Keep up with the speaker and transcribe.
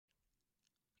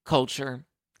culture,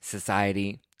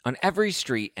 society, on every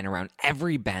street and around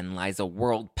every bend lies a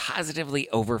world positively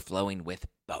overflowing with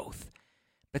both.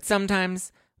 But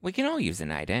sometimes we can all use a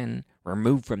night in,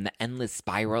 removed from the endless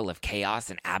spiral of chaos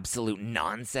and absolute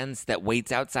nonsense that waits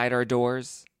outside our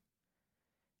doors.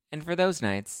 And for those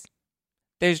nights,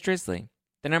 there's Drizzly,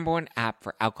 the #1 app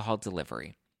for alcohol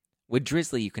delivery. With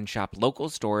Drizzly, you can shop local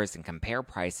stores and compare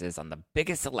prices on the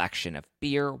biggest selection of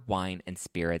beer, wine, and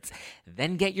spirits,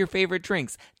 then get your favorite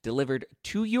drinks delivered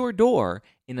to your door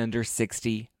in under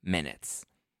 60 minutes.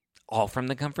 All from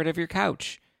the comfort of your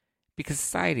couch. Because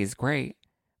society is great,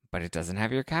 but it doesn't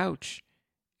have your couch.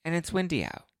 And it's windy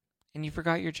out, and you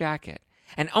forgot your jacket.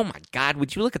 And oh my God,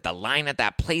 would you look at the line at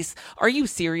that place? Are you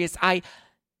serious?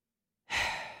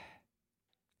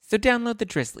 So download the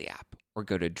Drizzly app or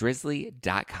go to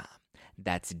drizzly.com.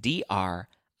 That's DRIZLY.com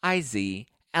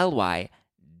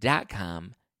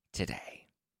today.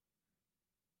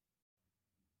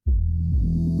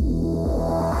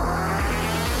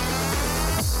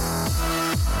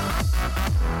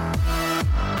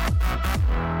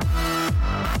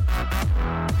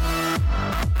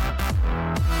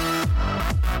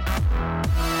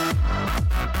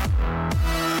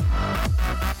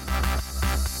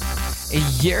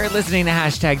 You're listening to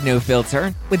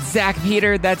 #NoFilter with Zach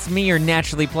Peter. That's me, your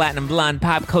naturally platinum blonde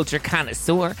pop culture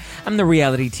connoisseur. I'm the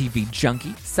reality TV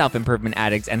junkie, self-improvement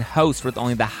addict, and host with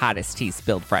only the hottest tea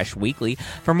spilled fresh weekly.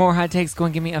 For more hot takes, go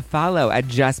and give me a follow at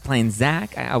Just Plain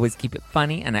Zach. I always keep it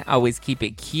funny, and I always keep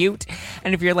it cute.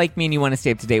 And if you're like me and you want to stay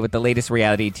up to date with the latest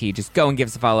reality tea, just go and give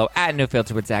us a follow at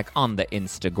NoFilter with Zach on the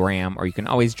Instagram, or you can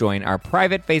always join our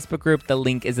private Facebook group. The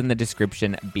link is in the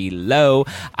description below.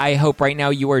 I hope right now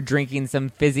you are drinking some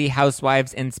fizzy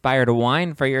Housewives-inspired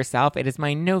wine for yourself. It is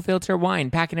my no-filter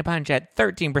wine, packing a punch at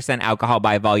 13% alcohol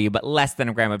by volume, but less than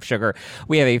a gram of sugar.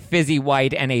 We have a fizzy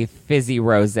white and a fizzy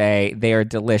rosé. They are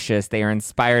delicious. They are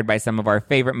inspired by some of our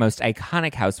favorite, most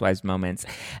iconic Housewives moments,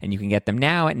 and you can get them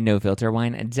now at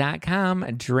nofilterwine.com.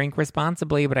 Drink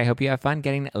responsibly, but I hope you have fun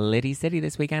getting Liddy City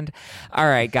this weekend. All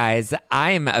right, guys,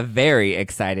 I'm very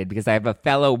excited because I have a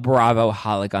fellow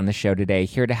Bravo-holic on the show today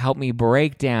here to help me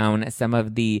break down some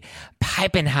of the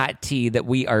piping hot tea that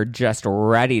we are just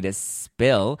ready to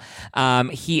spill.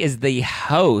 He is the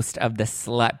host of the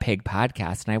Slut Pig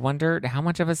podcast, and I wondered how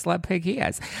much of a slut pig he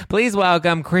is. Please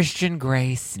welcome Christian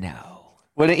Gray Snow.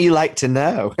 Wouldn't you like to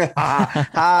know?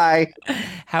 Hi.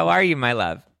 How are you, my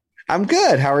love? I'm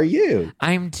good. How are you?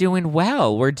 I'm doing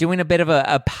well. We're doing a bit of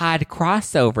a pod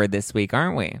crossover this week,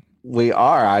 aren't we? We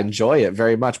are. I enjoy it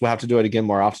very much. We'll have to do it again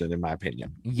more often, in my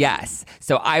opinion. Yes.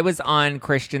 So I was on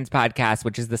Christian's podcast,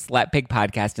 which is the Slut Pig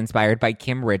podcast, inspired by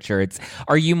Kim Richards.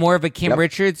 Are you more of a Kim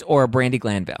Richards or a Brandi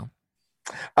Glanville?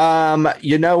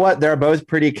 You know what? They're both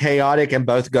pretty chaotic and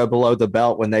both go below the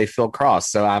belt when they feel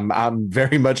cross. So I'm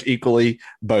very much equally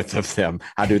both of them.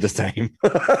 I do the same.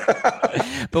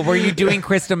 But were you doing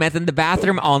crystal meth in the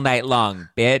bathroom all night long,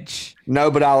 bitch? No,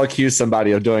 but I'll accuse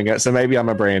somebody of doing it. So maybe I'm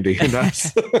a Brandi. Who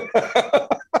knows?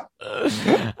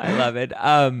 I love it.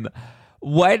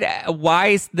 Why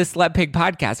is the Slut Pig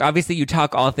podcast? Obviously, you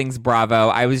talk all things Bravo.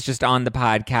 I was just on the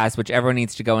podcast, which everyone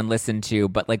needs to go and listen to.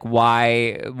 But like,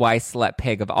 why Slut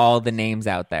Pig of all the names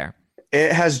out there?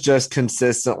 It has just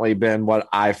consistently been what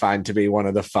I find to be one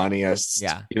of the funniest.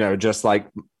 Yeah. Just like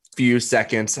few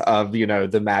seconds of,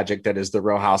 the magic that is the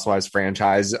Real Housewives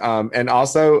franchise. And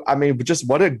also, I mean, just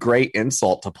what a great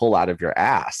insult to pull out of your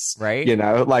ass. Right.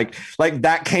 Like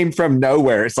that came from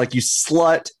nowhere. It's like, you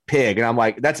slut pig. And I'm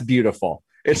like, that's beautiful.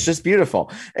 It's just beautiful.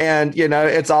 And,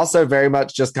 it's also very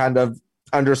much just kind of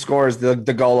underscores the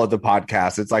goal of the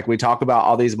podcast. It's like we talk about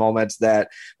all these moments that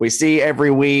we see every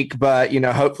week, but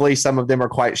hopefully some of them are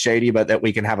quite shady, but that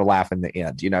we can have a laugh in the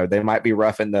end. They might be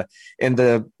rough in the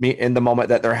moment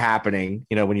that they're happening,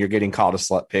 when you're getting called a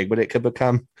slut pig, but it could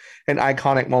become an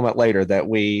iconic moment later that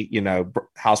we,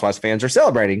 Housewives fans are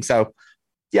celebrating. So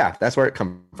yeah, that's where it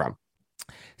comes from.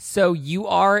 So you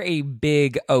are a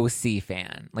big OC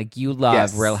fan. Like, you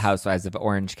love Real Housewives of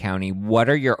Orange County. What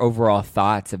are your overall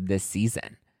thoughts of this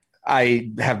season?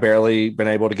 I have barely been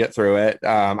able to get through it.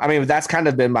 I mean, that's kind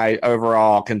of been my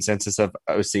overall consensus of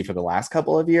OC for the last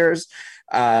couple of years.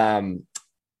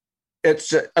 It's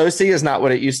just, OC is not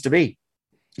what it used to be.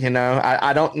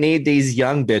 I don't need these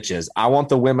young bitches. I want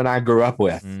the women I grew up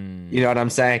with. You know what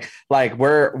I'm saying? Like,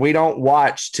 we don't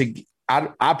watch to...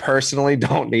 I personally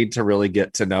don't need to really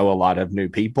get to know a lot of new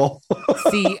people.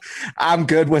 See, I'm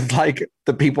good with like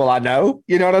the people I know.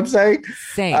 You know what I'm saying?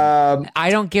 same. I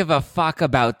don't give a fuck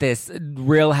about this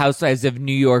Real Housewives of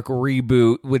New York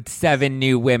reboot with 7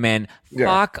 new women.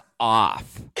 Fuck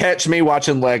off. Catch me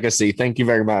watching Legacy. Thank you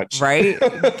very much. Right?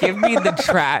 Give me the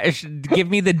trash. Give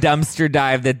me the dumpster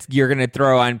dive that you're going to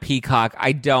throw on Peacock.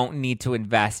 I don't need to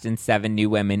invest in 7 new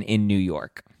women in New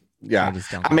York. Yeah.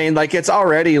 I mean, like, it's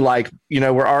already like,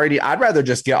 I'd rather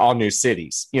just get all new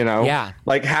cities, Yeah.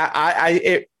 Like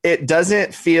it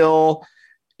doesn't feel,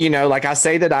 like I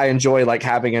say that I enjoy like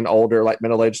having an older, like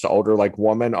middle-aged to older, like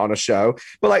woman on a show.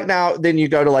 But like now, then you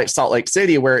go to like Salt Lake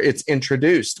City where it's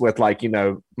introduced with like,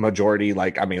 majority,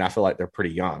 like, I mean, I feel like they're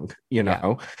pretty young,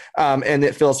 and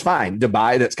it feels fine.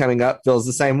 Dubai that's coming up feels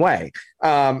the same way.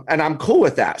 And I'm cool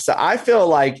with that. So I feel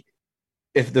like,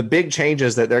 if the big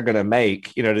changes that they're going to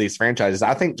make, to these franchises,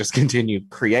 I think just continue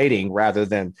creating rather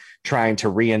than trying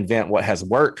to reinvent what has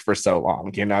worked for so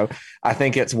long. I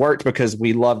think it's worked because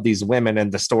we love these women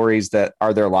and the stories that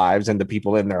are their lives and the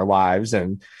people in their lives.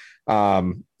 And,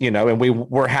 and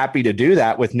we're happy to do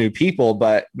that with new people,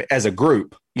 but as a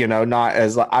group, not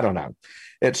as, I don't know.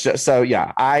 It's just, so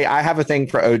yeah, I have a thing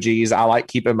for OGs. I like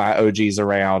keeping my OGs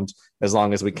around as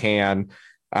long as we can.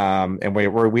 And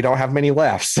we don't have many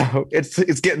left, so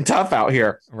it's getting tough out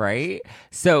here, right?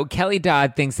 So Kelly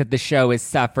Dodd thinks that the show has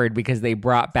suffered because they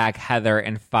brought back Heather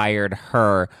and fired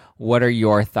her. What are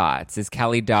your thoughts? Is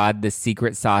Kelly Dodd the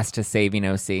secret sauce to saving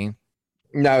OC?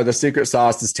 No, the secret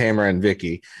sauce is Tamara and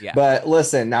Vicky. Yeah. But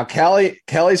listen, now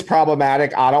Kelly's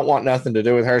problematic. I don't want nothing to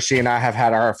do with her. She and I have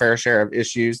had our fair share of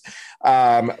issues,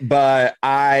 but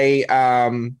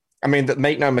I mean,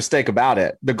 make no mistake about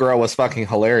it. The girl was fucking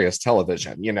hilarious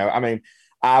television. I mean,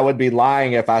 I would be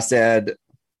lying if I said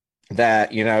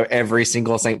that, every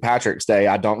single St. Patrick's Day,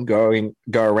 I don't go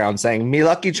around saying me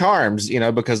lucky charms,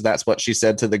 because that's what she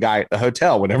said to the guy at the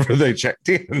hotel whenever they checked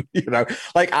in,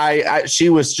 like she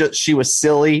was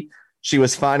silly. She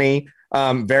was funny.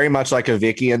 Very much like a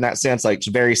Vicky in that sense, like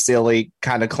very silly,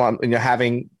 kind of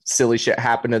having silly shit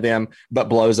happen to them, but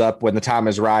blows up when the time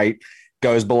is right,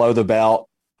 goes below the belt.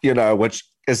 Which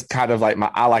is kind of like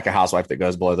I like a housewife that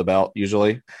goes below the belt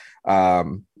usually.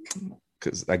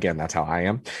 Because again, that's how I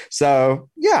am. So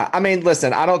yeah, I mean,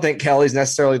 listen, I don't think Kelly's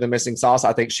necessarily the missing sauce.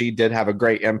 I think she did have a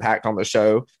great impact on the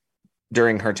show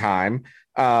during her time.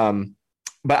 But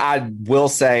I will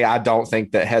say, I don't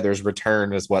think that Heather's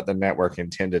return is what the network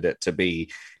intended it to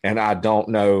be. And I don't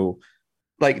know,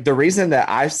 like the reason that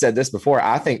I've said this before,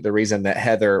 I think the reason that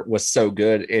Heather was so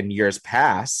good in years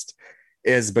past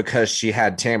is because she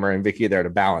had Tamara and Vicky there to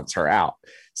balance her out.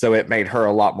 So it made her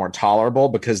a lot more tolerable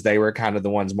because they were kind of the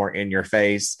ones more in your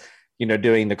face,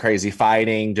 doing the crazy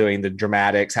fighting, doing the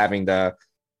dramatics, having the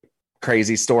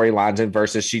crazy storylines, and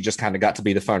versus she just kind of got to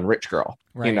be the fun rich girl,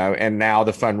 right. And now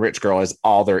the fun rich girl is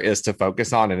all there is to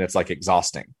focus on. And it's like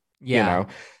exhausting,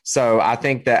 So I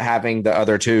think that having the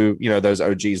other two, those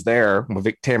OGs there, well,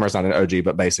 Tamara's not an OG,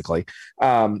 but basically,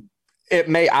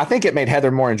 I think it made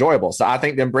Heather more enjoyable. So I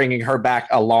think them bringing her back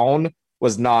alone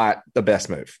was not the best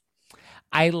move.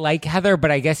 I like Heather,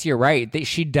 but I guess you're right that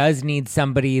she does need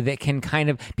somebody that can kind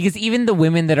of, because even the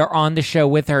women that are on the show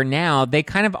with her now, they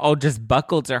kind of all just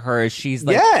buckle to her as she's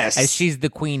like, as she's the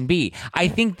queen bee. I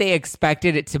think they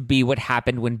expected it to be what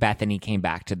happened when Bethany came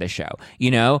back to the show,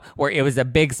 where it was a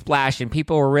big splash and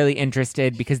people were really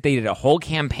interested because they did a whole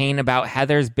campaign about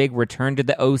Heather's big return to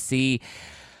the OC.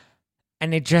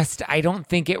 And I don't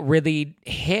think it really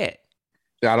hit.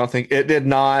 I don't think it did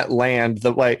not land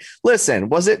the way. Listen,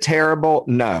 was it terrible?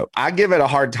 No. I give it a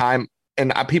hard time.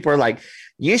 And people are like,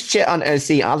 you shit on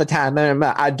OC all the time.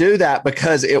 I do that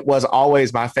because it was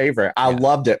always my favorite. I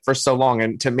loved it for so long.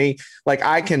 And to me, like,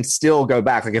 I can still go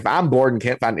back. Like, if I'm bored and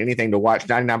can't find anything to watch,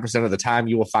 99% of the time,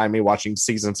 you will find me watching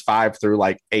seasons 5 through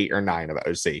like 8 or 9 of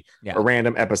OC, a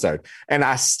random episode. And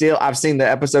I've seen the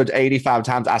episodes 85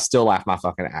 times. I still laugh my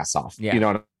fucking ass off. Yeah. You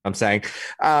know what I'm saying?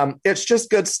 It's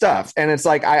just good stuff. And it's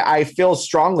like, I feel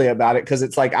strongly about it because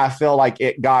it's like, I feel like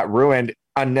it got ruined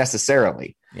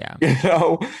unnecessarily. Yeah.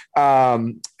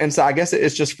 And so I guess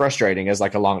it's just frustrating as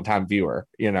like a longtime viewer,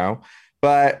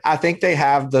 but I think they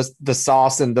have the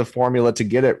sauce and the formula to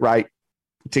get it right,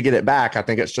 to get it back. I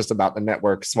think it's just about the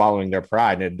network swallowing their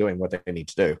pride and doing what they need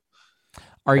to do.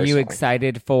 Are you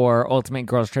excited for Ultimate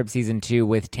Girls Trip season 2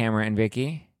 with Tamara and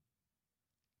Vicky?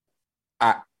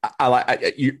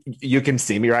 You can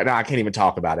see me right now. I can't even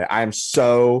talk about it. I am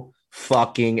so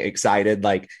fucking excited.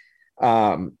 Like,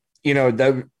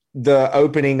 the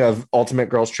opening of Ultimate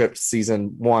Girls Trip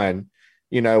season 1,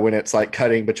 when it's like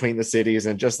cutting between the cities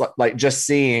and just like just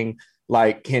seeing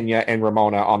like Kenya and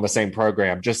Ramona on the same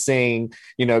program. Just seeing,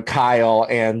 Kyle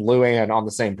and Luann on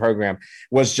the same program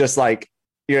was just like,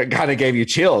 it kind of gave you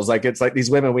chills. Like, it's like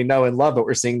these women we know and love, but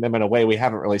we're seeing them in a way we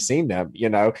haven't really seen them,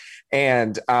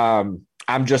 and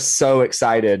I'm just so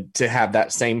excited to have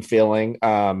that same feeling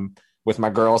with my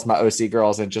girls, my OC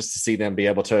girls, and just to see them be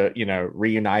able to,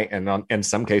 reunite and in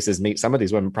some cases meet some of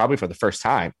these women probably for the first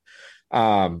time.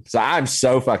 So I'm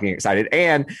so fucking excited.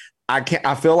 And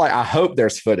I feel like, I hope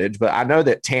there's footage, but I know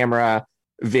that Tamara,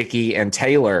 Vicky, and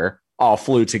Taylor all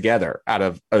flew together out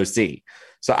of OC.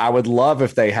 So I would love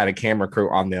if they had a camera crew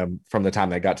on them from the time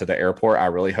they got to the airport. I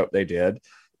really hope they did.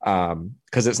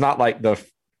 Because it's not like the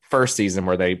first season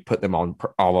where they put them all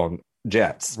on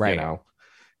jets, right?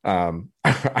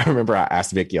 I remember I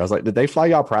asked Vicky, I was like, did they fly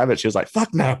y'all private? She was like,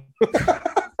 fuck no.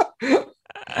 I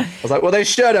was like, well, they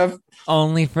should have.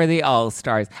 Only for the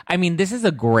All-Stars. I mean, this is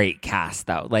a great cast,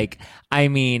 though. Like, I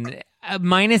mean,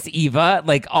 minus Eva,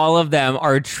 like, all of them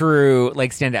are true,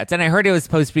 like, standouts. And I heard it was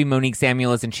supposed to be Monique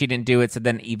Samuels, and she didn't do it, so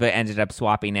then Eva ended up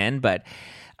swapping in. But,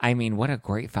 I mean, what a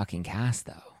great fucking cast,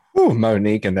 though. Ooh,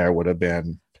 Monique in there would have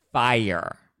been...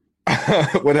 fire.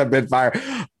 Would have been fire.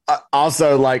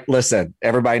 Also, like, listen,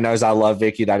 everybody knows I love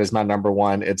Vicky. That is my number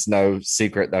one. It's no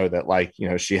secret, though, that, like,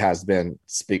 she has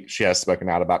spoken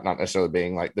out about not necessarily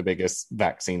being like the biggest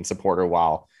vaccine supporter,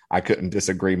 while I couldn't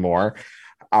disagree more.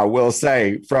 I will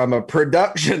say, from a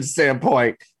production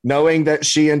standpoint, knowing that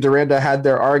she and Dorinda had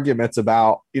their arguments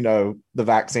about, the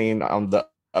vaccine on the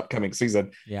upcoming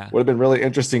season, would have been really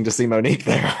interesting to see Monique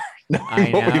there.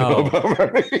 I know.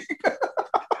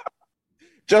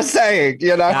 Just saying,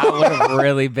 That would have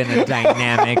really been a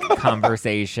dynamic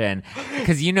conversation.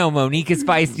 Because, Monique is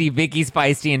feisty, Vicky's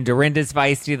feisty, and Dorinda's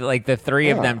feisty. Like, the three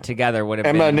of them together would have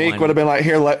been. And Monique would have been like,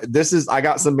 here, I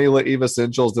got some Mila Eve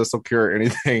essentials. This will cure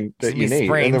anything that you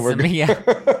need. And then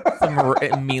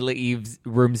some Mila Eve's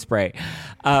room spray.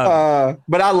 But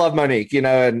I love Monique, and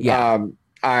I'm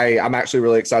actually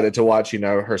really excited to watch,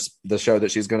 the show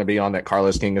that she's going to be on that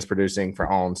Carlos King is producing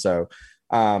for OWN. So,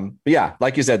 but yeah,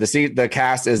 like you said, the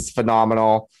cast is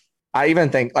phenomenal. I even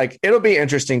think like it'll be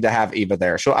interesting to have Eva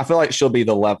there. I feel like she'll be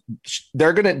the left.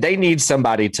 They need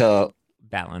somebody to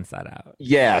balance that out.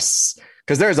 Yes,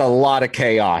 because there's a lot of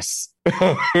chaos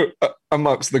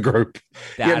amongst the group.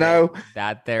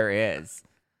 That there is.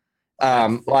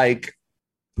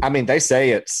 They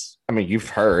say you've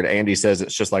heard Andy says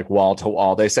it's just like wall to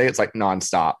wall. They say it's like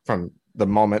nonstop from the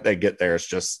moment they get there. It's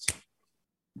just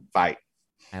fight.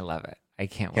 I love it. I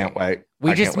can't wait.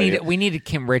 We needed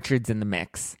Kim Richards in the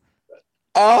mix.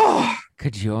 Oh,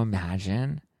 could you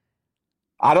imagine?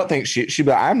 I don't think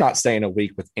but I'm not staying a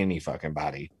week with any fucking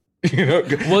body.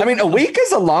 A week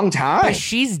is a long time. But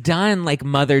she's done like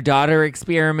mother-daughter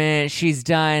experiment. She's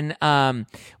done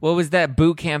what was that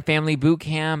family boot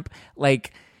camp?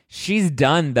 Like, she's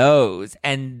done those,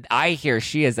 and I hear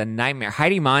she is a nightmare.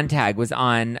 Heidi Montag was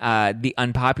on the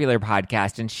Unpopular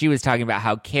podcast, and she was talking about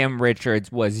how Kim Richards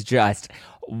was just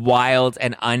wild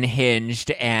and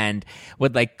unhinged and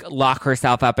would like lock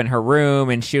herself up in her room,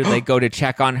 and she would like go to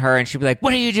check on her, and she'd be like,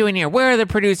 what are you doing here? Where are the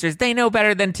producers? They know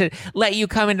better than to let you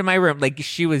come into my room. Like,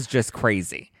 she was just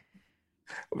crazy.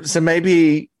 So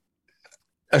maybe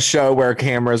a show where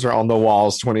cameras are on the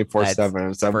walls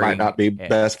 24/7. So it might not be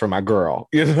best for my girl,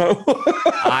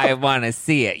 I want to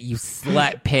see it. You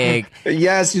slut pig.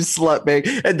 Yes, you slut pig.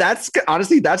 And that's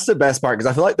the best part, because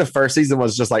I feel like the first season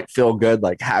was just like feel good,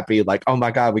 like happy, like, oh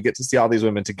my God, we get to see all these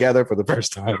women together for the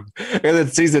first time. And then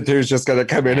season 2 is just going to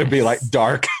come in and be like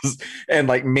dark and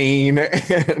like mean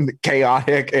and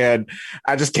chaotic. And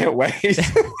I just can't wait.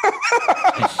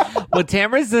 Well,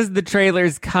 Tamara says the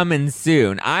trailer's coming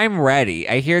soon. I'm ready.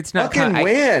 I hear it's not. Fucking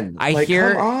when? I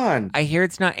hear. Come on. I hear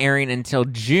it's not airing until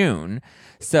June.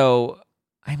 So,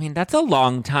 I mean, that's a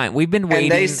long time. We've been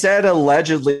waiting. And they said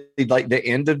allegedly like the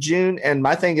end of June. And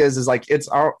my thing is like it's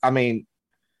our. I mean,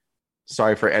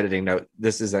 sorry for editing note.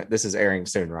 This is airing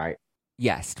soon, right?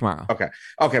 Yes, tomorrow.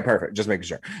 Okay, perfect. Just making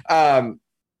sure.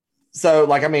 So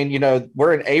like, I mean,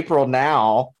 we're in April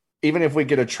now. Even if we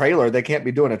get a trailer, they can't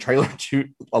be doing a trailer 2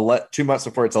 months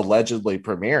before it's allegedly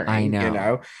premiering. I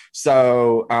know.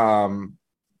 So,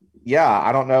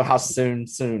 I don't know how soon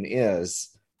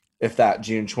is, if that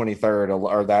June 23rd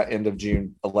or that end of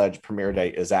June alleged premiere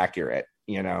date is accurate.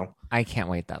 I can't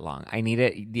wait that long. I need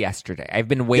it yesterday. I've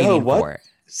been waiting for it.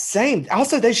 Same.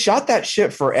 Also, they shot that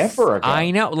shit forever ago. I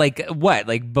know. Like what?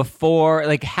 Like before,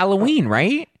 like Halloween,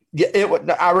 right? Yeah,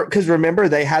 because remember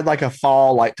they had like a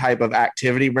fall like type of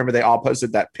activity. Remember they all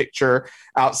posted that picture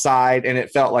outside, and it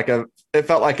felt like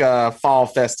a fall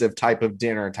festive type of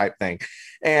dinner type thing.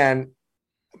 And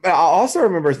I also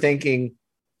remember thinking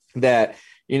that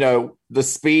the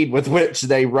speed with which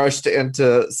they rushed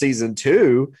into season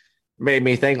 2 made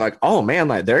me think like, oh man,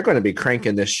 like they're going to be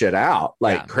cranking this shit out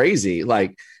like crazy.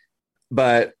 Like,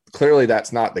 but clearly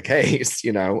that's not the case,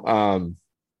 but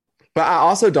I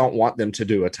also don't want them to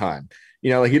do a ton,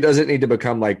 like it doesn't need to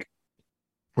become like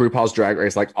RuPaul's Drag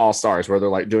Race, like All Stars, where they're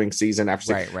like doing season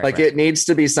after season. Right. It needs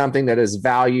to be something that is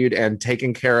valued and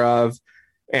taken care of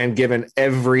and given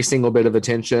every single bit of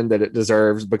attention that it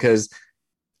deserves, because,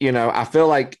 I feel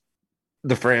like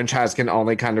the franchise can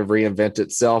only kind of reinvent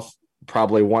itself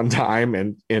probably one time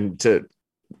and to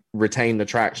retain the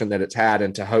traction that it's had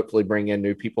and to hopefully bring in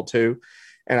new people too.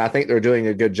 And I think they're doing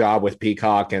a good job with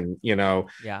Peacock and,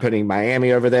 putting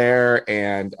Miami over there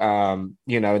and, and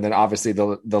then obviously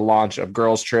the launch of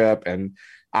Girls Trip. And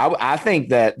I think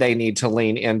that they need to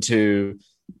lean into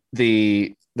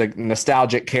the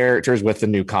nostalgic characters with the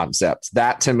new concepts.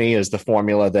 That to me is the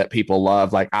formula that people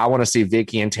love. Like I want to see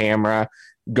Vicky and Tamra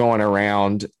going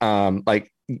around,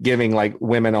 like giving like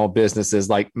women-owned businesses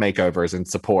like makeovers and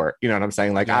support. You know what I'm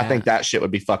saying? Like, I think that shit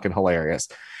would be fucking hilarious,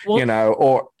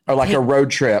 or like a road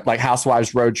trip, like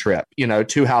Housewives road trip,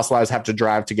 2 housewives have to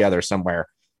drive together somewhere.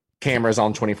 Cameras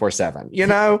on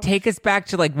 24/7, Take us back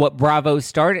to like what Bravo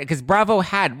started, because Bravo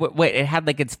had it had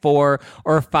like its 4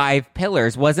 or 5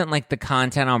 pillars. Wasn't like the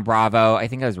content on Bravo, I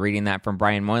think I was reading that from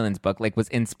Brian Moylan's book, like was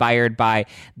inspired by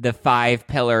the 5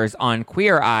 pillars on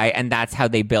Queer Eye, and that's how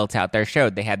they built out their show.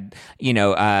 They had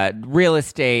real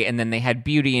estate, and then they had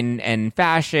beauty and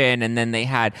fashion, and then they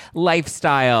had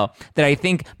lifestyle. That I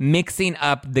think mixing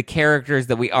up the characters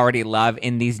that we already love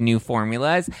in these new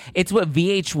formulas, it's what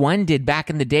VH1 did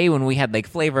back in the day when we had like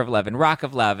Flavor of Love and Rock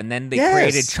of Love, and then they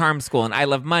created Charm School and I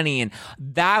Love Money, and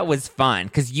that was fun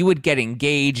because you would get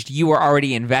engaged. You were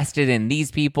already invested in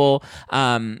these people.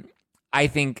 I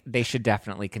think they should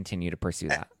definitely continue to pursue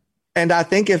that. And I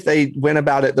think if they went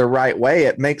about it the right way,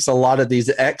 it makes a lot of these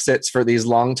exits for these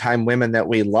longtime women that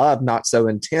we love not so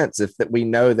intense. If that we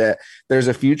know that there's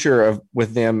a future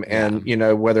with them, and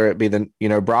whether it be the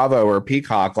Bravo or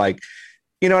Peacock, like.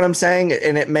 You know what I'm saying?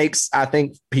 And it makes, I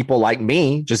think, people like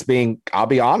me I'll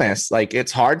be honest, like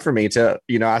it's hard for me to,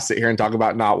 I sit here and talk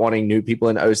about not wanting new people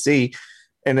in OC.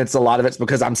 And a lot of it's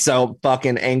because I'm so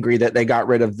fucking angry that they got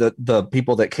rid of the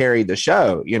people that carried the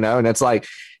show, and it's like,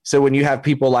 so when you have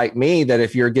people like me, that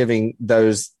if you're giving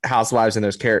those housewives and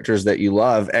those characters that you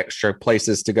love extra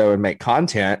places to go and make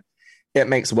content, it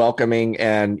makes welcoming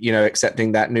and,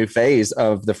 accepting that new phase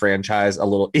of the franchise a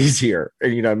little easier.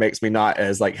 It makes me not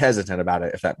as like hesitant about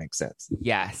it, if that makes sense.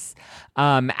 Yes.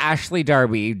 Ashley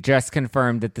Darby just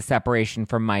confirmed that the separation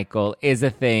from Michael is a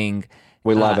thing.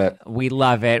 We love it. We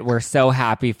love it. We're so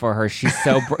happy for her. She's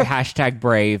so hashtag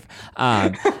brave.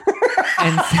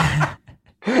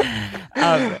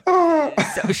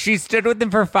 So she stood with him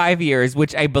for 5 years,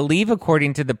 which I believe,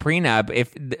 according to the prenup,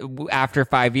 if after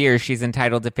 5 years she's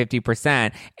entitled to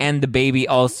 50%, and the baby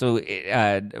also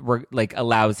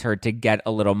allows her to get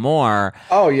a little more.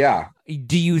 Oh yeah.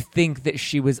 Do you think that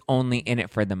she was only in it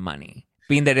for the money,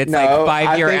 being that it's like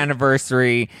 5-year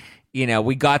anniversary?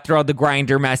 We got through all the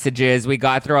grinder messages, we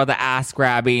got through all the ass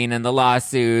grabbing and the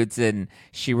lawsuits, and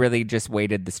she really just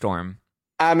waited the storm.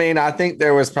 I mean, I think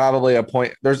there was probably a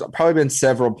point. There's probably been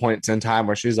several points in time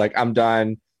where she's like, I'm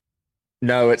done.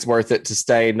 No, it's worth it to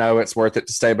stay. No, it's worth it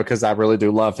to stay because I really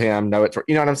do love him. No,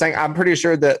 you know what I'm saying? I'm pretty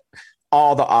sure that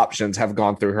all the options have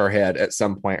gone through her head at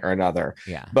some point or another.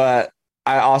 Yeah. But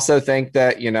I also think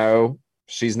that,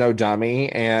 she's no dummy.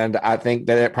 And I think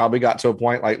that it probably got to a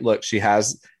point like, look, she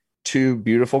has 2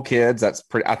 beautiful kids.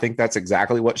 I think that's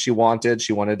exactly what she wanted.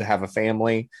 She wanted to have a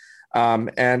family.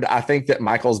 And I think that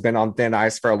Michael's been on thin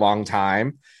ice for a long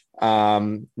time.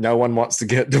 No one wants to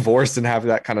get divorced and have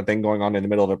that kind of thing going on in the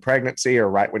middle of a pregnancy or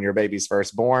right when your baby's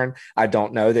first born. I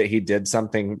don't know that he did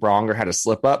something wrong or had a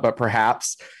slip up, but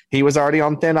perhaps he was already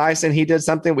on thin ice and he did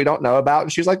something we don't know about.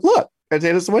 And she's like, look, it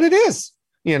is what it is,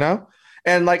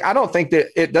 And like, I don't think that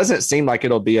it doesn't seem like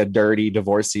it'll be a dirty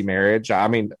divorcee marriage. I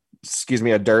mean,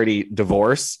 a dirty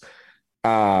divorce.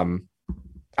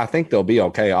 I think they'll be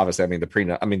okay. Obviously, the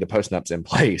postnup's in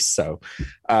place. So,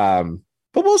 but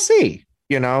we'll see,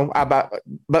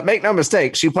 but make no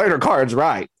mistake, she played her cards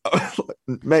right.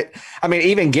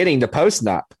 Even getting to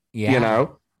postnup,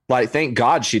 thank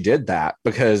God she did that,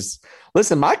 because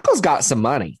listen, Michael's got some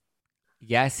money.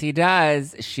 Yes, he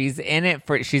does. She's in it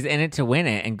to win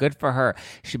it, and good for her.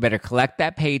 She better collect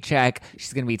that paycheck.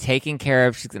 She's going to be taken care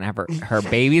of. She's going to have her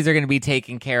babies are going to be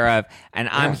taken care of, and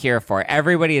I'm here for it.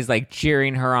 Everybody is like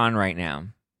cheering her on right now.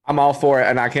 I'm all for it,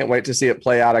 and I can't wait to see it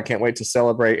play out. I can't wait to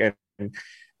celebrate. And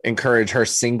encourage her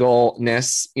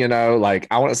singleness, like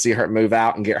I want to see her move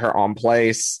out and get her own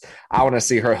place. I want to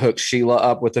see her hook Sheila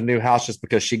up with a new house just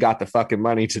because she got the fucking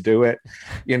money to do it.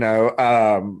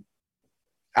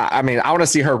 I mean, I want to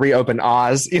see her reopen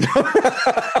Oz,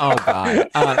 Oh God.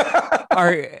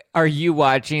 Are you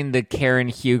watching the Karen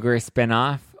Huger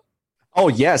spinoff? Oh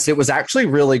yes, it was actually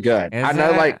really good. Is I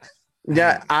know, it? like,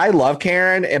 yeah, I love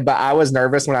Karen, but I was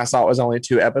nervous when I saw it was only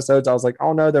 2 episodes. I was like,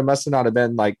 oh no, there must have not have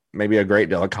been like maybe a great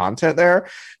deal of content there.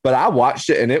 But I watched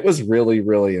it and it was really,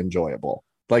 really enjoyable.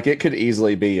 Like it could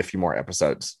easily be a few more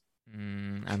episodes.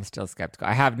 I'm still skeptical.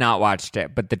 I have not watched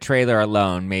it, but the trailer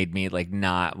alone made me like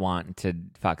not want to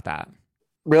fuck that.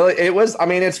 Really, it was. I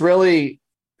mean, it's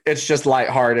just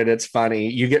lighthearted. It's funny.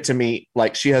 You get to meet,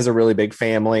 like, she has a really big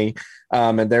family,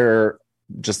 and they're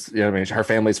just, I mean, her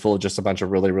family's full of just a bunch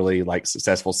of really, really like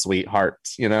successful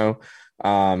sweethearts,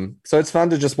 so it's fun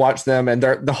to just watch them. And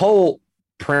the whole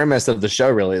premise of the show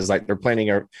really is like they're planning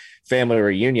a family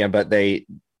reunion, but they,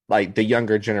 like, the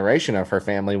younger generation of her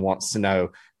family wants to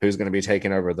know who's going to be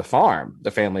taking over the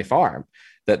family farm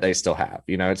that they still have.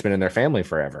 It's been in their family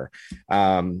forever.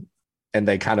 And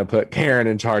they kind of put Karen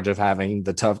in charge of having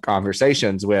the tough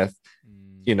conversations with,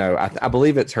 I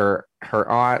believe it's her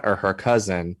aunt or her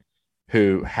cousin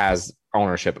who has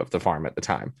ownership of the farm at the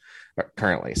time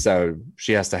currently. So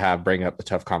she has to bring up the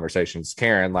tough conversations.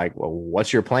 Karen, like, well,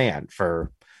 what's your plan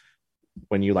for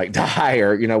when you like die,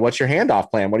 or, what's your handoff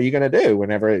plan? What are you going to do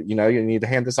whenever, you need to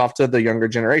hand this off to the younger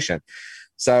generation?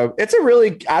 So it's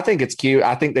I think it's cute.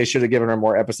 I think they should have given her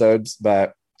more episodes,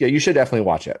 but yeah, you should definitely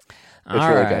watch it. It's all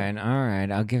really right, good. all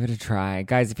right. I'll give it a try.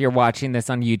 Guys, if you're watching this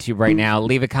on YouTube right now,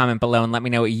 leave a comment below and let me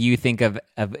know what you think of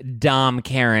Dom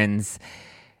Karen's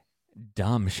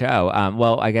dumb show.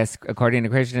 Well, I guess according to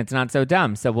Christian, it's not so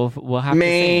dumb. So we'll have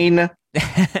mean.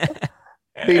 to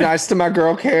Be nice to my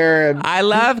girl Karen. I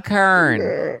love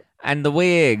Karen and the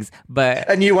wigs, but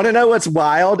and you want to know what's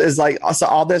wild is like, so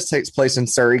all this takes place in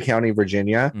Surrey County,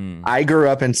 Virginia. I grew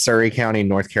up in Surrey County,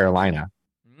 North Carolina.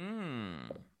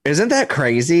 Isn't that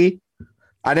crazy?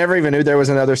 I never even knew there was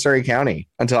another Surrey County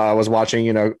until I was watching,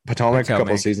 Potomac a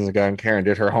couple of seasons ago, and Karen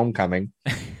did her homecoming.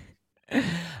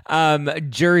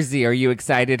 Jersey, are you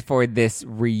excited for this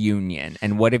reunion?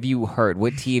 And what have you heard?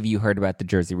 What tea have you heard about the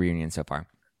Jersey reunion so far?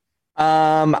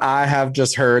 I have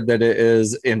just heard that it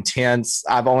is intense.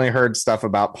 I've only heard stuff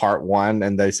about part 1,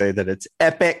 and they say that it's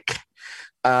epic.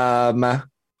 How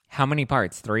many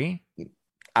parts? 3?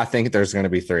 I think there's going to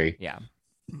be 3. Yeah.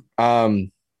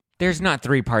 There's not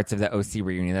 3 parts of the OC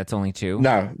reunion. That's only 2.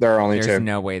 No, there are only 2. There's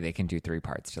no way they can do 3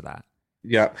 parts to that.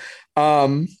 Yeah.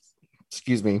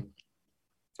 Excuse me.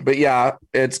 But yeah,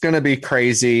 it's going to be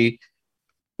crazy.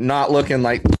 Not looking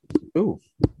like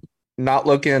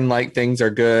things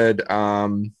are good,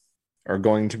 or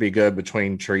going to be good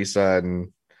between Teresa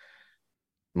and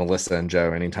Melissa and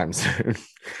Joe anytime soon.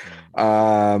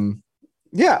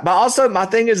 Yeah, but also my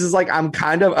thing is like, I'm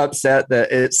kind of upset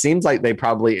that it seems like they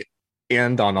probably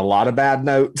end on a lot of bad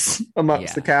notes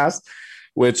amongst the cast,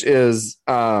 which is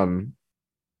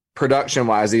production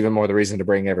wise even more the reason to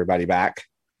bring everybody back.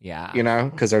 Yeah,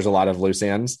 because there's a lot of loose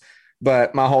ends.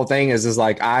 But my whole thing is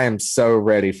like, I am so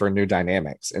ready for new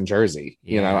dynamics in Jersey.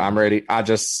 I'm ready. I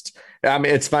mean,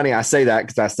 it's funny I say that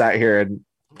because I sat here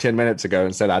 10 minutes ago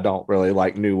and said I don't really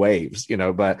like new waves,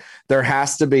 but there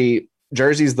has to be.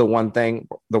 Jersey's the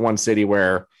one city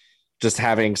where just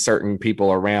having certain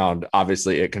people around,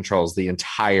 obviously it controls the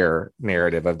entire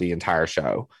narrative of the entire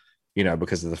show,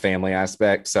 because of the family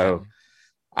aspect. So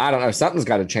I don't know. Something's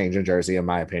got to change in Jersey, in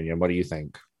my opinion. What do you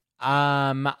think?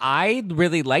 I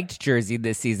really liked Jersey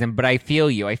this season, but I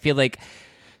feel you. I feel like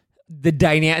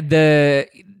the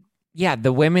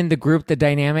women, the group, the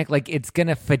dynamic, like it's going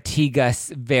to fatigue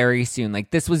us very soon.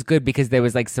 Like this was good because there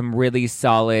was like some really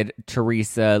solid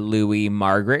Teresa, Louis,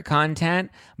 Margaret content,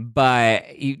 but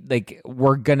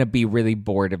we're going to be really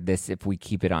bored of this if we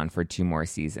keep it on for 2 more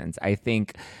seasons.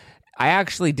 I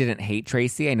actually didn't hate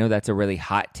Tracy. I know that's a really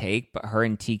hot take, but her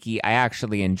and Tiki, I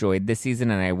actually enjoyed this season,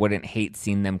 and I wouldn't hate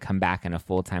seeing them come back in a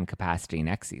full-time capacity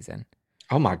next season.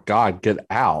 Oh my God, get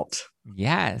out.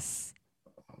 Yes.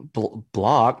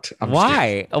 Blocked.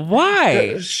 Why?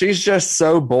 She's just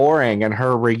so boring, and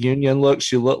her reunion look,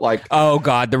 she looked like... Oh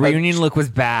God, the reunion look was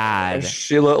bad.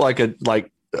 She looked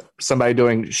like somebody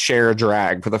doing share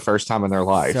drag for the first time in their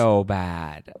life. So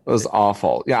bad. It was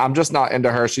awful. Yeah, I'm just not into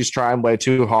her. She's trying way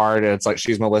too hard. And it's like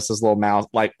she's Melissa's little mouth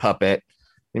like puppet.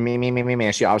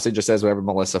 Me. She obviously just says whatever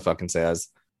Melissa fucking says.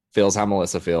 Feels how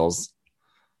Melissa feels.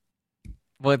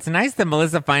 Well, it's nice that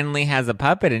Melissa finally has a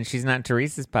puppet and she's not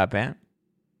Teresa's puppet.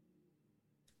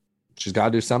 She's got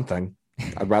to do something.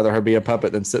 I'd rather her be a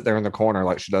puppet than sit there in the corner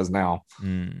like she does now.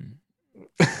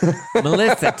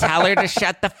 Melissa, tell her to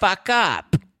shut the fuck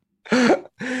up.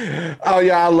 Oh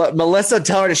yeah, Melissa,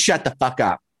 tell her to shut the fuck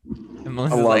up. And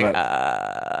Melissa's like,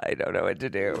 I don't know what to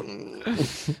do.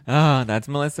 Oh, that's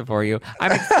Melissa for you.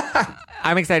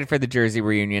 I'm excited for the Jersey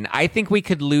reunion. I think we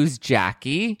could lose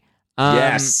Jackie.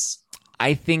 Yes.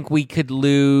 I think we could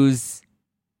lose...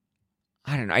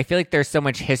 I don't know. I feel like there's so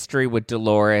much history with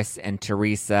Dolores and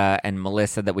Teresa and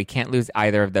Melissa that we can't lose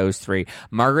either of those three.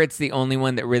 Margaret's the only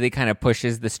one that really kind of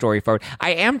pushes the story forward.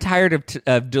 I am tired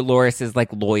of Dolores's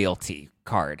like loyalty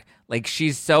card. Like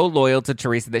she's so loyal to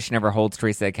Teresa that she never holds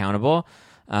Teresa accountable.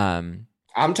 I'm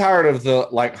tired of the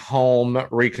like home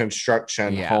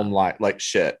reconstruction, home like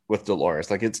shit with Dolores.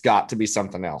 Like it's got to be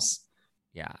something else.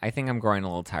 Yeah, I think I'm growing a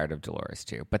little tired of Dolores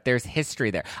too. But there's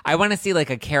history there. I want to see like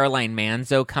a Caroline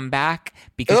Manzo come back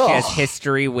because she has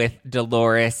history with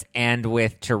Dolores and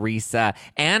with Teresa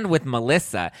and with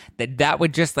Melissa. That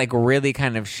would just like really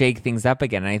kind of shake things up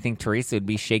again. And I think Teresa would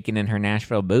be shaking in her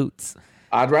Nashville boots.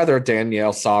 I'd rather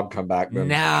Danielle Saab come back than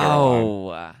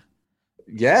Caroline.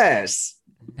 Yes.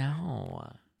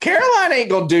 No. Caroline ain't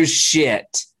gonna do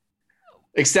shit.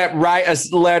 Except write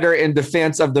a letter in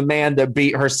defense of the man that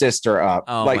beat her sister up.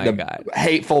 Oh like the God.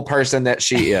 Hateful person that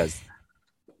she is.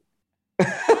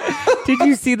 Did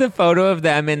you see the photo of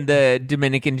them in the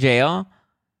Dominican jail?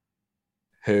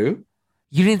 Who?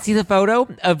 You didn't see the photo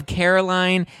of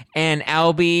Caroline and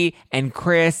Albie and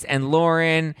Chris and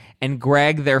Lauren and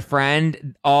Greg, their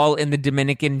friend, all in the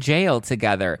Dominican jail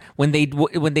together when they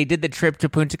did the trip to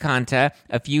Punta Cana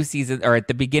a few seasons or at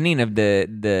the beginning of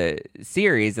the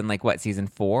series in like what season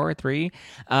 4 or 3,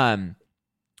 and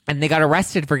they got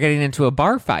arrested for getting into a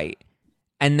bar fight.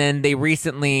 And then they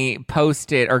recently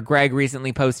posted, or Greg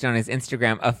recently posted on his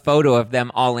Instagram, a photo of them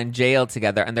all in jail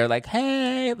together. And they're like,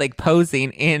 hey, like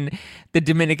posing in the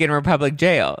Dominican Republic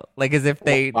jail. Like as if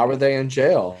they... Why were they in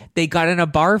jail? They got in a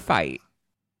bar fight.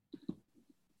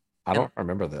 I don't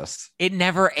remember this. It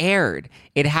never aired.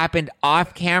 It happened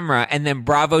off camera. And then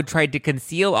Bravo tried to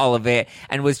conceal all of it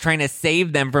and was trying to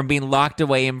save them from being locked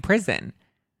away in prison.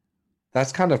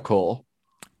 That's kind of cool.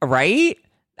 Right?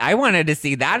 I wanted to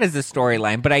see that as a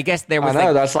storyline, but I guess there was. I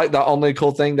know that's like the only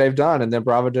cool thing they've done, and then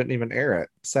Bravo didn't even air it.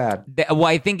 Sad. Well,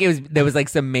 I think there was like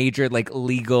some major like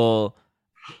legal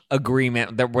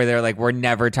agreement where they're like, we're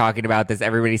never talking about this.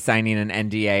 Everybody's signing an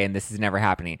NDA, and this is never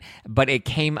happening. But it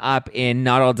came up in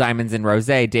Not All Diamonds and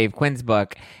Rosé, Dave Quinn's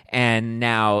book, and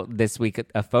now this week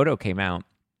a photo came out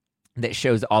that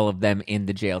shows all of them in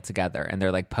the jail together, and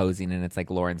they're like posing, and it's like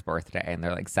Lauren's birthday, and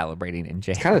they're like celebrating in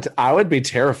jail. I would be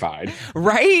terrified,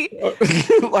 right?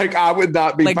 Like I would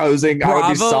not be like, posing. Bravo, I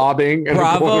would be sobbing.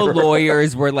 Bravo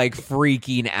lawyers were like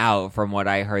freaking out from what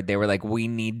I heard. They were like, we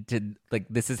need to like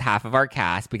this is half of our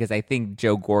cast because I think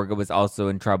Joe Gorga was also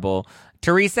in trouble.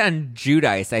 Teresa and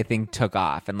Giudice, I think, took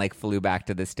off and like flew back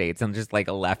to the States and just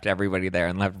like left everybody there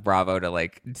and left Bravo to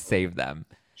like save them.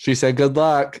 She said, good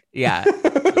luck. Yeah.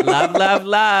 Love, love,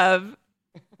 love.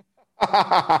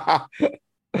 I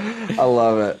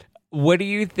love it. What do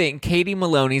you think? Katie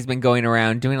Maloney's been going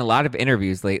around doing a lot of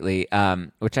interviews lately,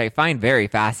 which I find very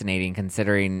fascinating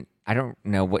considering I don't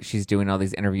know what she's doing all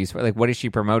these interviews for. Like, what is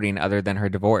she promoting other than her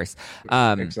divorce?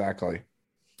 Exactly.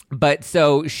 But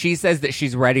so she says that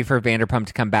she's ready for Vanderpump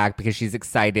to come back because she's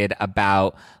excited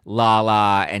about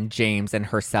Lala and James and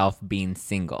herself being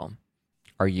single.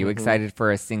 Are you excited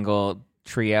for a single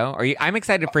trio? I'm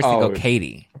excited for a single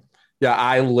Katie. Yeah,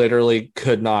 I literally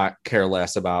could not care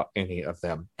less about any of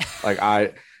them. Like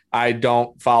I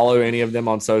don't follow any of them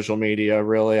on social media,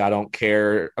 really. I don't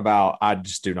care about, I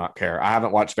just do not care. I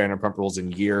haven't watched Vanderpump Rules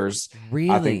in years. Really?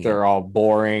 I think they're all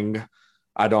boring.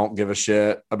 I don't give a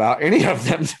shit about any of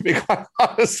them, to be quite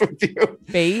honest with you.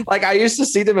 Faith? Like I used to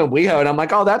see them in WeHo and I'm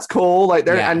like, oh, that's cool. Like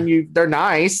they're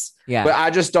nice. Yeah. But I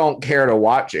just don't care to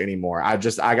watch anymore. I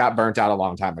got burnt out a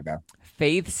long time ago.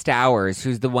 Faith Stowers,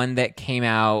 who's the one that came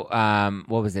out,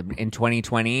 what was it, in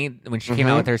 2020 when she came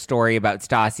out with her story about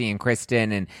Stassi and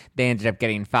Kristen and they ended up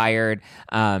getting fired.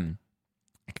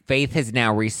 Faith has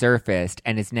now resurfaced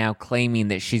and is now claiming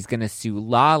that she's going to sue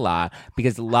Lala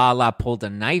because Lala pulled a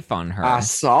knife on her. I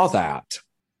saw that.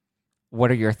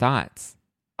 What are your thoughts?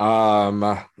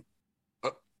 I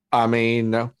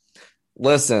mean,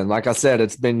 listen, like I said,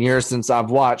 it's been years since I've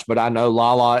watched, but I know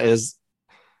Lala is...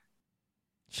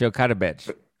 She'll cut a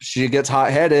bitch. She gets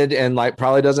hot-headed and like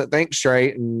probably doesn't think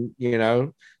straight, and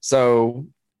so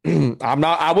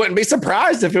I wouldn't be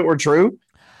surprised if it were true.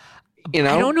 You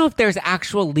know, I don't know if there's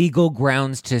actual legal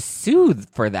grounds to sue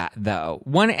for that, though.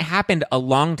 One, it happened a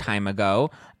long time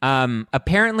ago.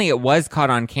 Apparently, it was caught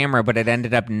on camera, but it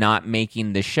ended up not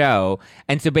making the show.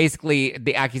 And so basically,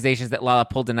 the accusation is that Lala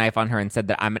pulled a knife on her and said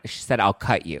that she said, "I'll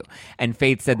cut you." And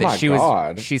Faith said that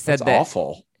she said that's that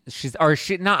awful.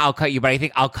 Not I'll cut you, but I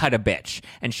think I'll cut a bitch.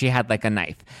 And she had like a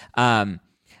knife.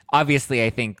 Obviously, I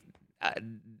think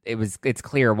it's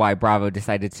clear why Bravo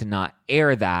decided to not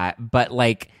air that, but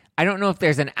like, I don't know if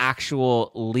there's an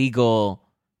actual legal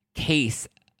case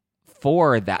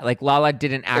for that. Like Lala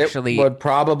didn't actually. It would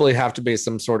probably have to be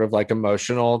some sort of like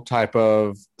emotional type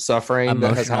of suffering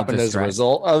that has happened as a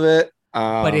result of it.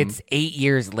 But it's 8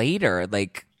 years later.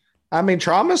 Like, I mean,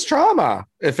 trauma's trauma.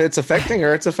 If it's affecting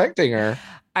her, it's affecting her.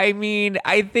 I mean,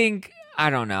 I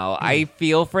don't know. I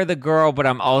feel for the girl, but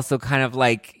I'm also kind of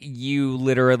like, you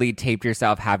literally taped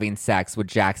yourself having sex with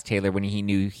Jax Taylor when he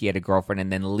knew he had a girlfriend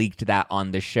and then leaked that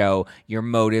on the show. Your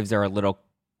motives are a little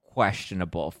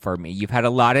questionable for me. You've had a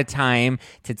lot of time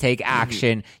to take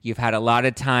action. You've had a lot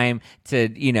of time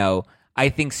to, I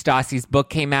think Stassi's book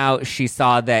came out. She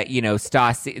saw that,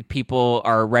 Stassi, people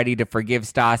are ready to forgive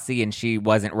Stassi, and she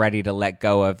wasn't ready to let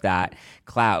go of that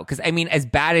clout. Because, I mean, as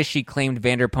bad as she claimed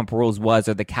Vanderpump Rules was,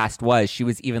 or the cast was, she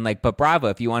was even like, but Bravo,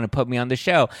 if you want to put me on the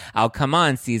show, I'll come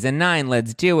on season 9.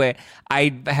 Let's do it.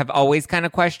 I have always kind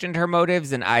of questioned her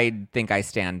motives, and I think I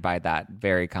stand by that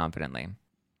very confidently.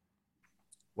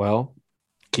 Well,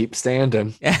 keep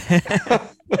standing.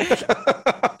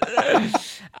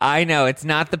 I know it's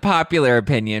not the popular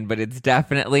opinion, but it's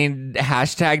definitely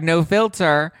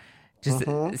 #NoFilter. Just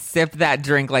sip that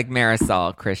drink like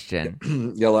Marisol,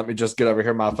 Christian. Yeah, let me just get over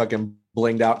here my fucking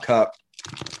blinged out cup.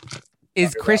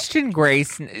 Is Christian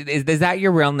Grace, is that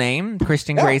your real name?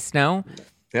 Christian Grace Snow?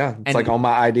 Yeah, it's like on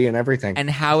my ID and everything.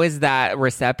 And how is that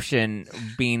reception,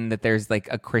 being that there's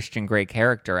like a Christian Grey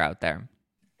character out there?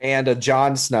 And a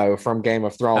Jon Snow from Game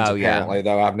of Thrones, apparently,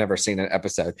 though I've never seen an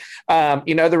episode.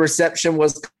 The reception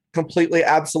was completely,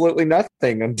 absolutely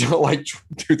nothing until like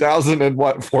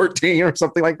 2014 or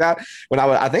something like that. When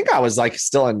I think I was like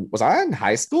was I in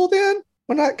high school then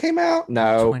when that came out?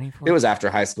 No, it was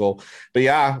after high school. But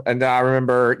yeah, and I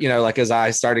remember, like as I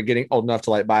started getting old enough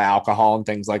to like buy alcohol and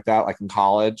things like that, like in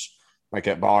college, like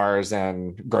at bars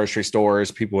and grocery stores,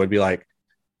 people would be like,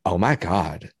 "Oh my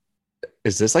God,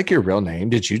 is this like your real name?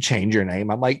 Did you change your name?"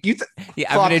 I'm like,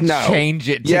 I'm going to change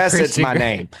it. Yes, Christian, it's my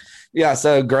name. Yeah.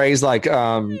 So Gray's like,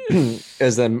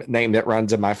 is the name that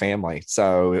runs in my family.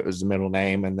 So it was the middle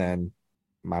name. And then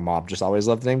my mom just always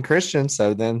loved the name Christian.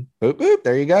 So then boop, boop,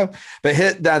 there you go. But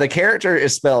the character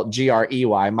is spelled Grey.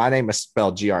 My name is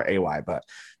spelled Gray. But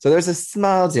so there's a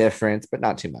small difference, but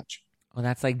not too much. Well,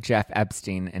 that's like Jeff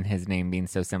Epstein and his name being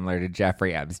so similar to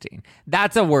Jeffrey Epstein.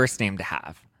 That's a worse name to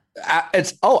have.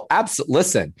 Absolutely.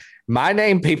 Listen, my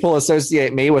name, people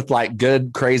associate me with like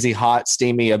good, crazy, hot,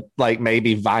 steamy, like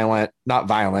maybe not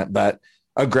violent, but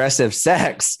aggressive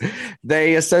sex.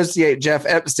 They associate Jeff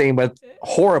Epstein with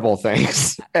horrible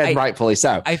things, and rightfully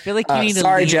so. I feel like you need to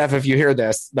sorry, Jeff, if you hear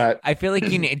this, but I feel like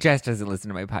Jeff doesn't listen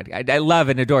to my podcast. I love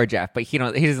and adore Jeff, but he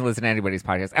doesn't listen to anybody's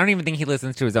podcast. I don't even think he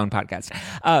listens to his own podcast.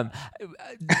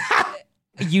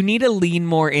 You need to lean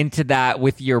more into that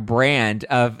with your brand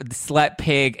of Slut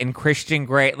Pig and Christian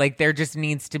Grey. Like, there just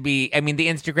needs to be, I mean, the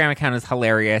Instagram account is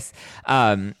hilarious.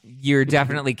 You're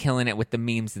definitely killing it with the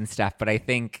memes and stuff, but I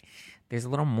think there's a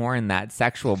little more in that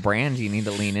sexual brand you need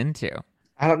to lean into.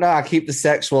 I don't know. I keep the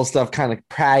sexual stuff kind of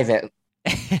private.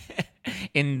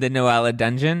 In the Noella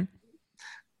dungeon?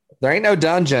 There ain't no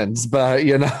dungeons, but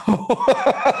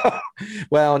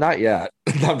well, not yet.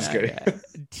 I'm just kidding.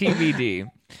 TBD.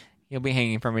 You'll be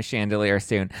hanging from a chandelier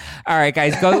soon. All right,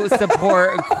 guys, go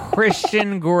support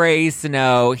Christian Grey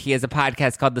Snow. He has a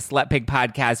podcast called the Slut Pig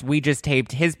Podcast. We just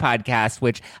taped his podcast,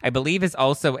 which I believe is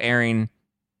also airing.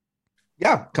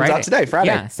 Yeah, comes out today,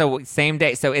 Friday. Yeah, so same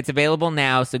day. So it's available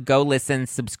now. So go listen,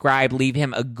 subscribe, leave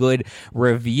him a good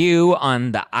review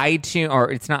on the iTunes,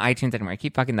 or it's not iTunes anymore. I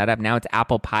keep fucking that up. Now it's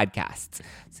Apple Podcasts.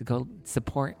 So go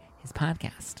support his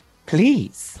podcast.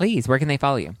 Please. Where can they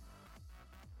follow you?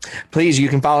 Please, you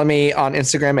can follow me on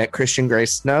Instagram at Christian Grey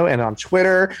Snow, and on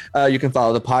Twitter, you can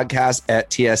follow the podcast at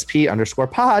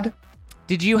TSP_pod.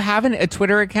 Did you have a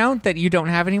Twitter account that you don't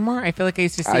have anymore? I feel like I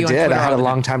used to see you on Twitter. I did. I had a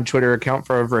long-time Twitter account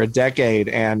for over a decade,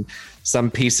 and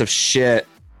some piece of shit,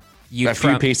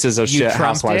 few pieces of shit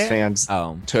Housewives fans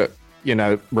took,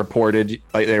 reported,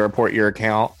 like they report your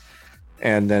account,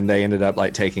 and then they ended up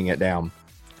like taking it down.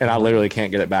 And I literally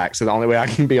can't get it back. So the only way I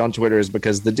can be on Twitter is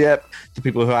because The Dip, the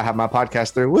people who I have my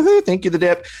podcast through, woohoo, thank you, The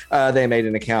Dip, they made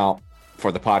an account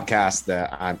for the podcast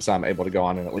that I'm able to go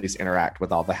on and at least interact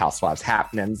with all the Housewives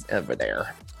happenings over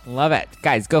there. Love it.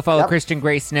 Guys, go follow Christian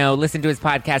Gray Snow. Listen to his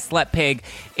podcast, Slut Pig.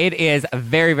 It is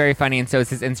very, very funny, and so is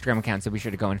his Instagram account, so be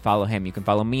sure to go and follow him. You can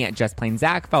follow me at Just Plain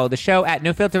Zach. Follow the show at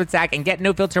No Filter with Zach, and get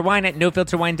No Filter Wine at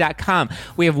NoFilterWine.com.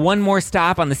 We have one more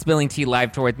stop on the Spilling Tea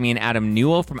live tour with me and Adam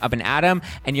Newell from Up and Adam,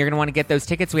 and you're going to want to get those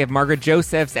tickets. We have Margaret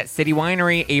Joseph's at City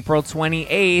Winery, April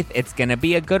 28th. It's going to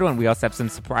be a good one. We also have some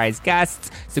surprise guests,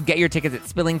 so get your tickets at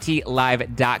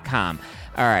SpillingTeaLive.com.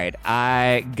 All right,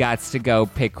 I got to go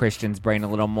pick Christian's brain a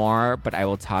little more, but I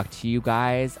will talk to you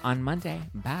guys on Monday.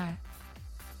 Bye.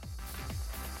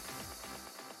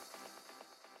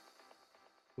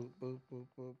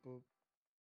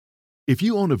 If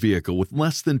you own a vehicle with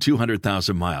less than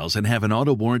 200,000 miles and have an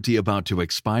auto warranty about to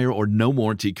expire or no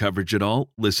warranty coverage at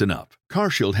all, listen up.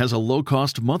 CarShield has a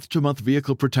low-cost month-to-month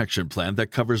vehicle protection plan that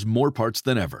covers more parts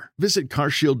than ever. Visit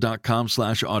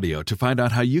carshield.com/audio to find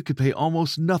out how you could pay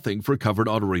almost nothing for covered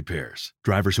auto repairs.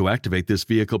 Drivers who activate this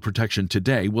vehicle protection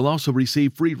today will also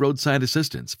receive free roadside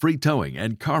assistance, free towing,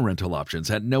 and car rental options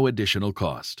at no additional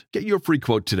cost. Get your free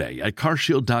quote today at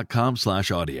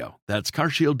carshield.com/audio. That's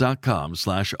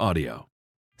carshield.com/audio.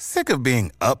 Sick of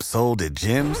being upsold at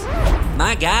gyms?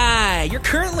 My guy, you're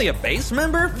currently a base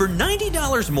member? For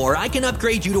 $90 more, I can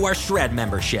upgrade you to our Shred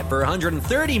membership. For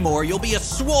 $130 more, you'll be a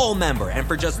Swole member. And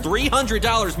for just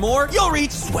 $300 more, you'll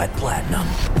reach Sweat Platinum.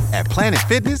 At Planet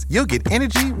Fitness, you'll get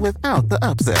energy without the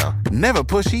upsell. Never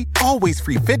pushy, always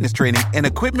free fitness training and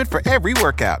equipment for every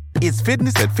workout. It's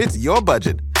fitness that fits your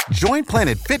budget. Join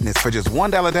Planet Fitness for just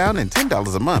 $1 down and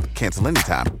 $10 a month. Cancel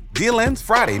anytime. Deal ends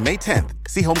Friday, May 10th.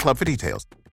 See Home Club for details.